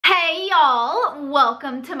y'all,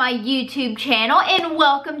 welcome to my YouTube channel and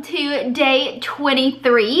welcome to day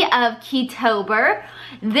 23 of KETOber.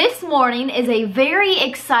 This morning is a very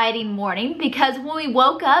exciting morning because when we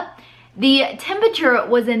woke up, the temperature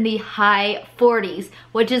was in the high 40s,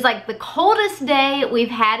 which is like the coldest day we've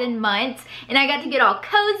had in months. And I got to get all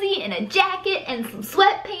cozy in a jacket and some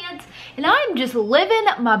sweatpants. And I'm just living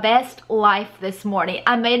my best life this morning.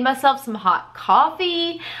 I made myself some hot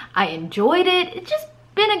coffee. I enjoyed it. It's just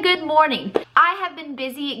been a good morning. I have been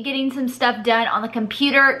busy getting some stuff done on the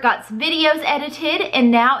computer, got some videos edited,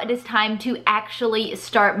 and now it is time to actually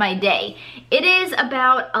start my day. It is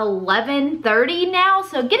about 11:30 now,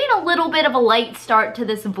 so getting a little bit of a late start to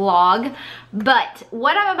this vlog. But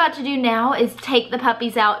what I'm about to do now is take the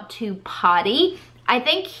puppies out to potty. I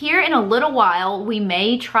think here in a little while, we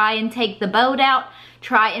may try and take the boat out,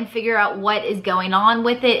 try and figure out what is going on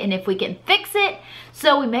with it and if we can fix it.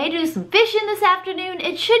 So we may do some fishing this afternoon.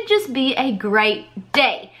 It should just be a great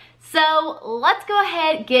day. So let's go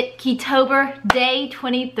ahead, get KETOber day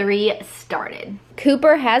 23 started.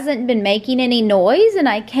 Cooper hasn't been making any noise and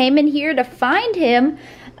I came in here to find him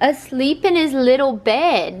asleep in his little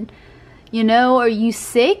bed. You know, are you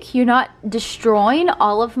sick? You're not destroying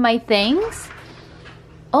all of my things?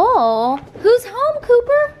 Oh, who's home,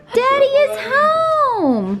 Cooper? Daddy is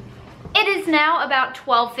home. It is now about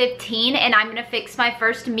 12:15 and I'm gonna fix my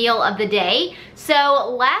first meal of the day.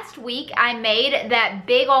 So last week I made that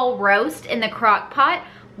big old roast in the crock pot.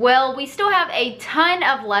 Well, we still have a ton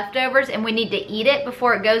of leftovers and we need to eat it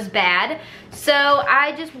before it goes bad. So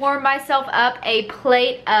I just warmed myself up a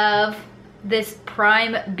plate of this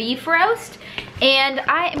prime beef roast and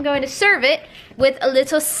I am going to serve it with a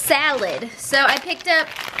little salad. So I picked up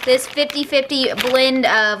this 50-50 blend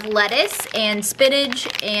of lettuce and spinach,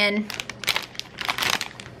 and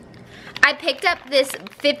I picked up this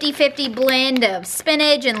 50-50 blend of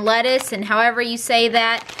spinach and lettuce, and however you say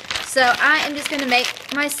that. So I am just gonna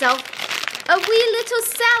make myself a wee little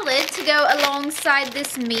salad to go alongside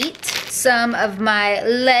this meat. Some of my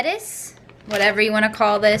lettuce, whatever you wanna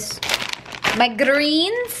call this, my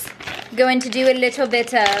greens. Going to do a little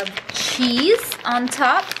bit of cheese on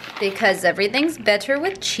top because everything's better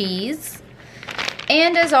with cheese.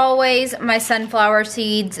 And as always, my sunflower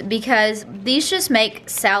seeds because these just make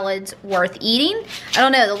salads worth eating. I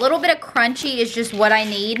don't know, the little bit of crunchy is just what I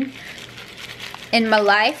need in my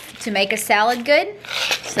life to make a salad good.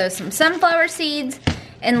 So some sunflower seeds.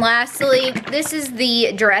 And lastly, this is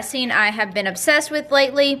the dressing I have been obsessed with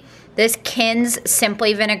lately. This Ken's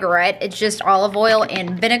Simply Vinaigrette. It's just olive oil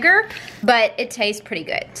and vinegar, but it tastes pretty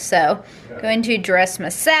good. So, going to dress my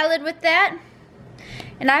salad with that.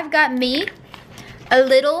 And I've got me a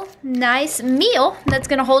little nice meal that's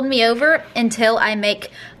gonna hold me over until I make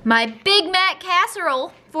my Big Mac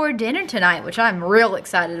casserole for dinner tonight, which I'm real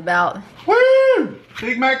excited about. Woo!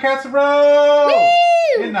 Big Mac casserole!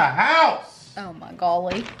 Woo! In the house! Oh my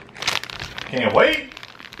golly. Can't wait.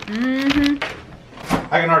 Mm-hmm.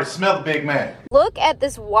 I can already smell the Big Mac. Look at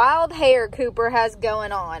this wild hair Cooper has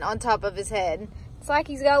going on top of his head. It's like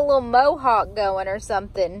he's got a little mohawk going or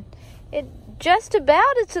something. It just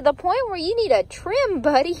about is to the point where you need a trim,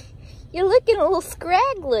 buddy. You're looking a little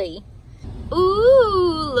scraggly.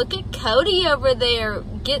 Ooh, look at Cody over there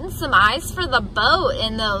getting some ice for the boat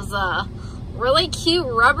in those really cute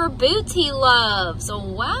rubber boots he loves. Oh,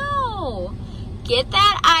 wow. Get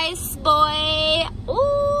that ice, boy.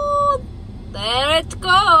 Ooh. There it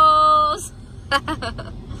goes.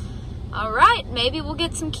 All right, maybe we'll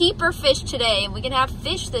get some keeper fish today and we can have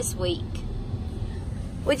fish this week.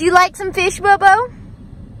 Would you like some fish, Bobo?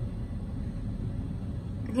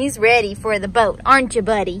 He's ready for the boat, aren't you,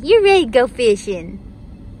 buddy? You're ready to go fishing.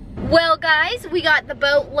 Well, guys, we got the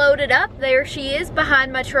boat loaded up. There she is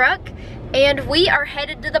behind my truck. And we are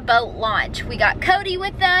headed to the boat launch. We got Cody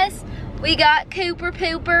with us. We got Cooper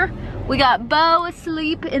Pooper. We got Bo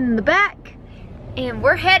asleep in the back. And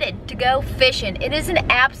we're headed to go fishing. It is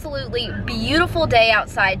an absolutely beautiful day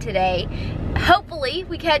outside today. Hopefully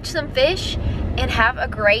we catch some fish and have a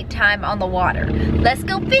great time on the water. Let's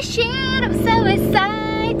go fishing. I'm so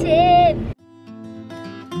excited.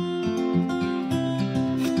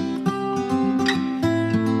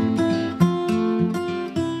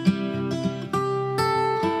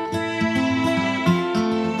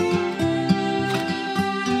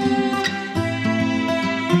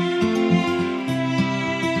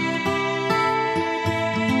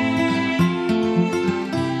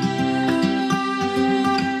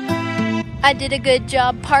 I did a good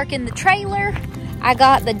job parking the trailer. I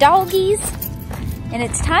got the doggies, and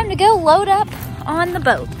it's time to go load up on the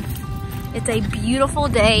boat. It's a beautiful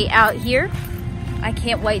day out here. I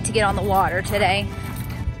can't wait to get on the water today.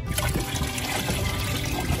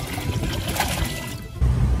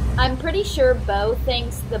 I'm pretty sure Bo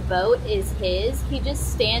thinks the boat is his. He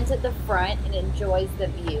just stands at the front and enjoys the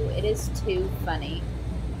view. It is too funny.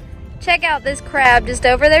 Check out this crab just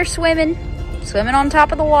over there swimming on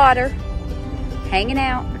top of the water, hanging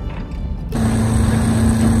out.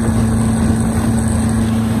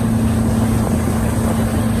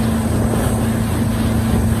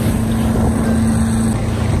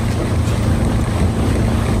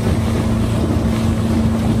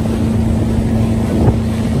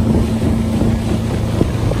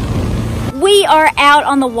 We are out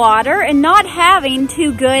on the water and not having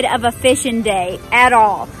too good of a fishing day at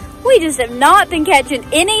all. We just have not been catching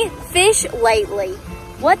any fish lately.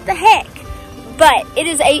 What the heck? But it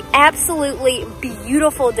is a absolutely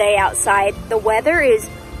beautiful day outside. The weather is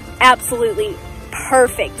absolutely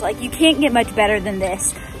perfect. Like, you can't get much better than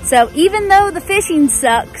this. So even though the fishing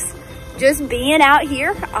sucks, just being out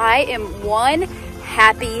here, I am one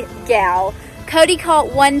happy gal. Cody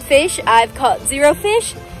caught 1 fish. I've caught 0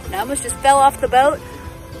 fish. I almost just fell off the boat.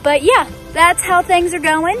 But yeah, that's how things are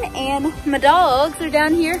going. And my dogs are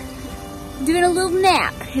down here doing a little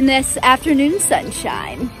nap in this afternoon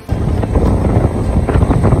sunshine.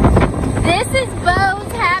 This is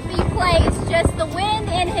Bo's happy place. Just the wind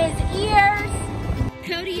in his ears.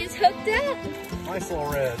 Cody is hooked up. Nice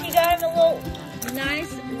little red. He got him a little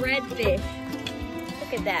nice red fish.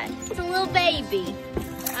 Look at that. It's a little baby.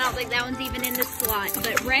 I don't think that one's even in the slot.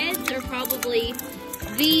 But reds are probably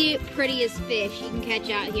the prettiest fish you can catch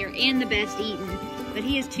out here and the best eaten, but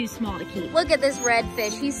he is too small to keep. Look at this red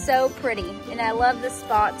fish. He's so pretty, and I love the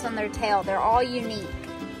spots on their tail. They're all unique.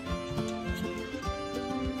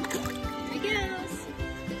 There he goes.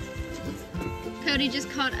 Cody just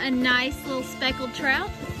caught a nice little speckled trout.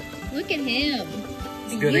 Look at him.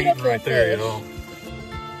 It's good eating right there, y'all.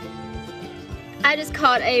 I just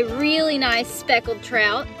caught a really nice speckled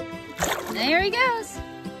trout. There he goes.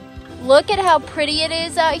 Look at how pretty it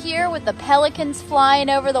is out here with the pelicans flying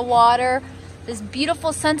over the water. This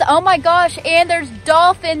beautiful sunset. Oh my gosh, and there's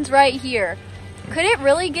dolphins right here. Could it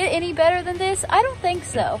really get any better than this? I don't think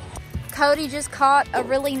so. Cody just caught a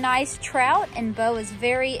really nice trout and Bo is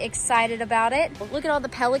very excited about it. Look at all the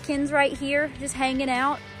pelicans right here just hanging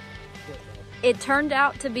out. It turned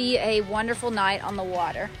out to be a wonderful night on the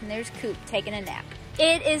water. And there's Coop taking a nap.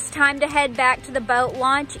 It is time to head back to the boat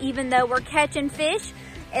launch even though we're catching fish.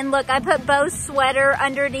 And look, I put Bo's sweater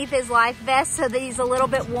underneath his life vest so that he's a little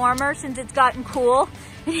bit warmer since it's gotten cool.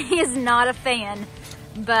 He is not a fan,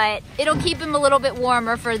 but it'll keep him a little bit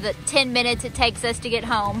warmer for the 10 minutes it takes us to get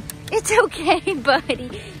home. It's okay, buddy.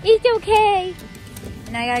 It's okay.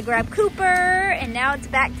 And I gotta grab Cooper, and now it's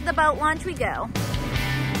back to the boat launch we go.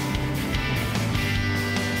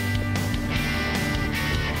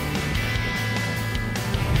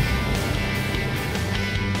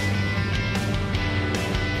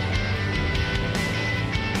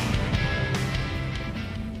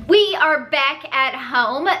 We are back at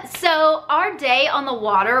home. So our day on the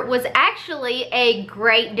water was actually a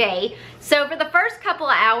great day. So for the first couple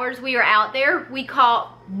of hours we were out there, we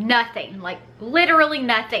caught nothing, like literally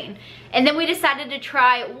nothing. And then we decided to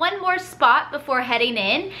try one more spot before heading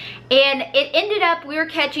in. And it ended up we were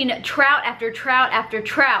catching trout after trout after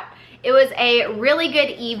trout. It was a really good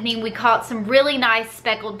evening. We caught some really nice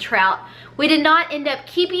speckled trout. We did not end up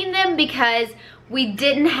keeping them because we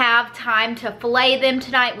didn't have time to fillet them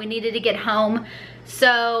tonight. We needed to get home.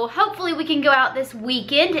 So hopefully we can go out this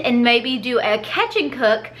weekend and maybe do a catch and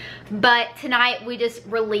cook, but tonight we just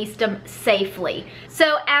released them safely.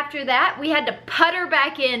 So after that, we had to putter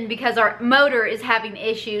back in because our motor is having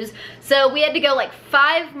issues. So we had to go like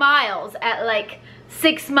 5 miles at like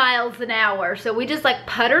 6 miles an hour. So we just like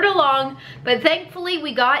puttered along, but thankfully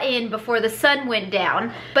we got in before the sun went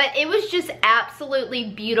down. But it was just absolutely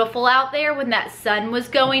beautiful out there when that sun was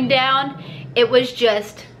going down. It was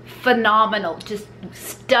just phenomenal, just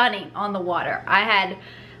stunning on the water.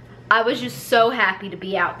 I was just so happy to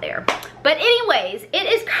be out there. But anyways, it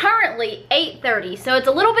is currently 8:30, so it's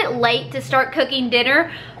a little bit late to start cooking dinner,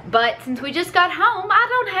 but since we just got home, I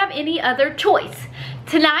don't have any other choice.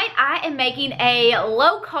 Tonight, I am making a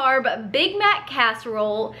low-carb Big Mac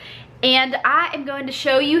casserole, and I am going to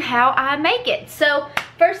show you how I make it. So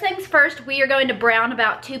first things first, we are going to brown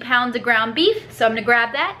about 2 pounds of ground beef, so I'm gonna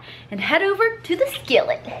grab that and head over to the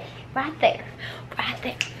skillet. Right there, right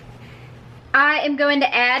there. I am going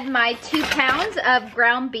to add my 2 pounds of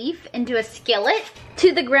ground beef into a skillet.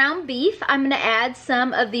 To the ground beef, I'm gonna add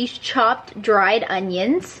some of these chopped dried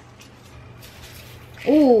onions.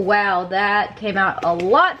 Oh, wow, that came out a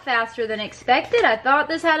lot faster than expected. I thought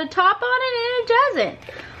this had a top on it and it doesn't.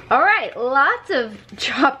 All right, lots of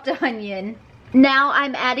chopped onion. Now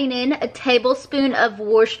I'm adding in a tablespoon of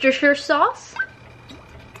Worcestershire sauce.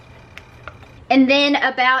 And then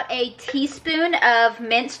about a teaspoon of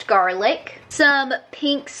minced garlic, some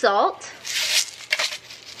pink salt,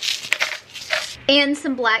 and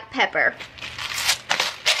some black pepper.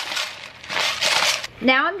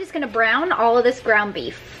 Now I'm just gonna brown all of this ground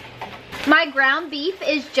beef. My ground beef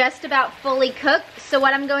is just about fully cooked, so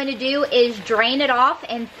what I'm going to do is drain it off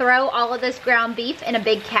and throw all of this ground beef in a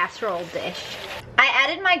big casserole dish. I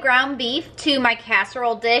added my ground beef to my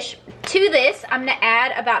casserole dish. To this, I'm gonna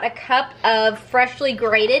add about a cup of freshly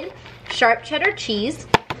grated sharp cheddar cheese,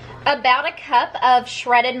 about a cup of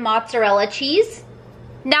shredded mozzarella cheese.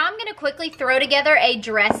 Now I'm gonna quickly throw together a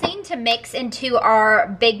dressing to mix into our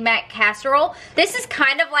Big Mac casserole. This is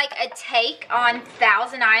kind of like a take on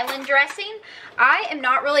Thousand Island dressing. I am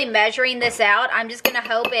not really measuring this out. I'm just gonna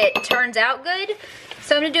hope it turns out good.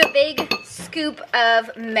 So I'm gonna do a big scoop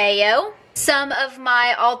of mayo, some of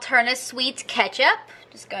my Alterna Sweets ketchup.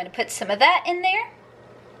 Just going to put some of that in there.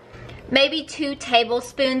 Maybe 2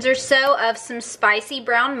 tablespoons or so of some spicy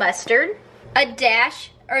brown mustard, a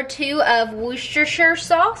dash or 2 of Worcestershire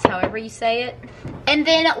sauce, however you say it. And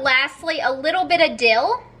then lastly, a little bit of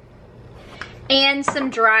dill and some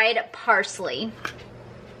dried parsley.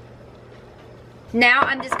 Now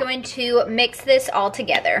I'm just going to mix this all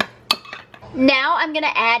together. Now I'm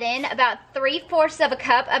gonna add in about 3/4 of a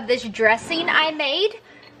cup of this dressing I made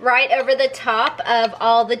right over the top of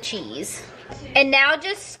all the cheese. And now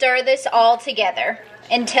just stir this all together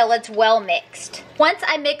until it's well mixed. Once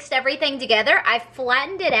I mixed everything together, I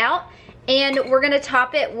flattened it out and we're gonna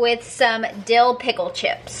top it with some dill pickle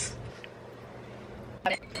chips.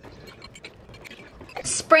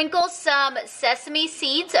 Sprinkle some sesame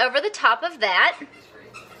seeds over the top of that.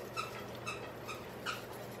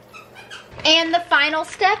 And the final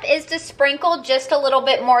step is to sprinkle just a little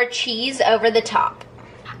bit more cheese over the top.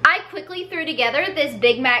 I quickly threw together this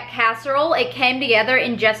Big Mac casserole. It came together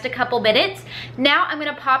in just a couple minutes. Now I'm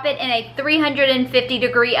gonna pop it in a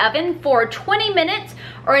 350-degree oven for 20 minutes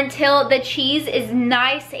or until the cheese is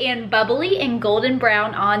nice and bubbly and golden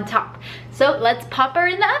brown on top. So let's pop her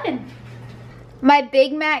in the oven. My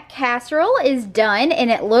Big Mac casserole is done and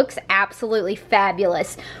it looks absolutely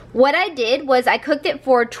fabulous. What I did was I cooked it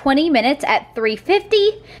for 20 minutes at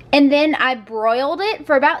 350 and then I broiled it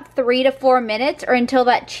for about 3 to 4 minutes or until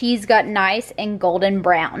that cheese got nice and golden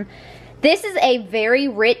brown. This is a very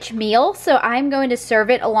rich meal, so I'm going to serve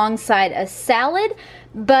it alongside a salad,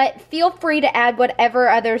 but feel free to add whatever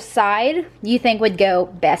other side you think would go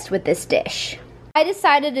best with this dish. I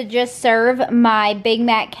decided to just serve my Big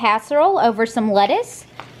Mac casserole over some lettuce.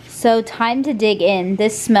 So time to dig in.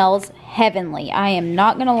 This smells heavenly. I am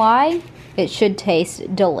not gonna lie, it should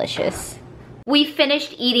taste delicious. We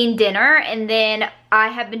finished eating dinner and then I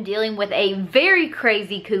have been dealing with a very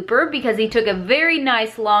crazy Cooper because he took a very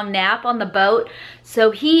nice long nap on the boat.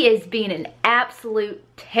 So he is being an absolute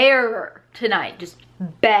terror tonight. Just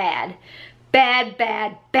bad, bad,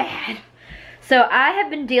 bad, bad. So I have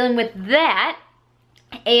been dealing with that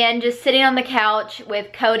and just sitting on the couch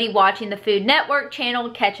with Cody watching the Food Network channel,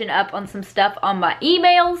 catching up on some stuff on my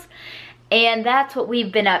emails, and that's what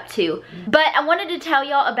we've been up to. But I wanted to tell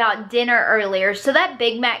y'all about dinner earlier. So that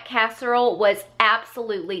Big Mac casserole was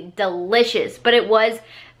absolutely delicious, but it was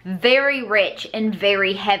very rich and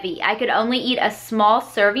very heavy. I could only eat a small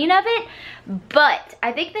serving of it, but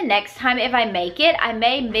I think the next time if I make it, I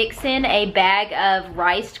may mix in a bag of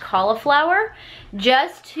riced cauliflower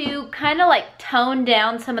just to kind of like tone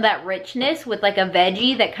down some of that richness with like a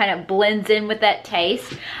veggie that kind of blends in with that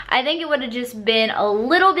taste. I think it would have just been a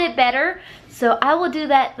little bit better, so I will do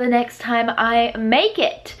that the next time I make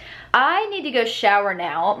it. I need to go shower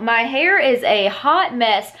now. My hair is a hot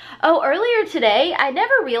mess. Oh, earlier today, I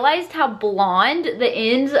never realized how blonde the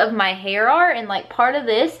ends of my hair are and like part of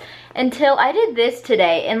this until I did this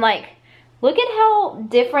today. And like, look at how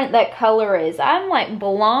different that color is. I'm like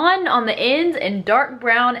blonde on the ends and dark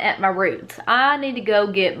brown at my roots. I need to go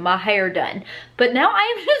get my hair done. But now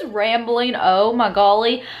I am just rambling. Oh my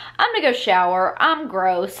golly. I'm gonna go shower. I'm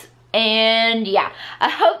gross. And yeah, I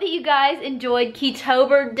hope that you guys enjoyed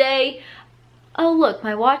KETOber day. Oh look,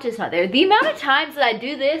 my watch is not there. The amount of times that I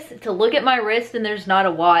do this to look at my wrist and there's not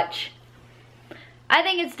a watch. I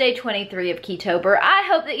think it's day 23 of KETOber. I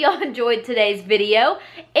hope that y'all enjoyed today's video.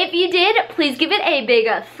 If you did, please give it a big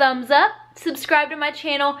thumbs up. Subscribe to my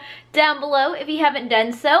channel down below if you haven't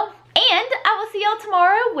done so. And I will see y'all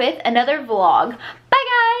tomorrow with another vlog. Bye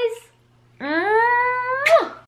guys!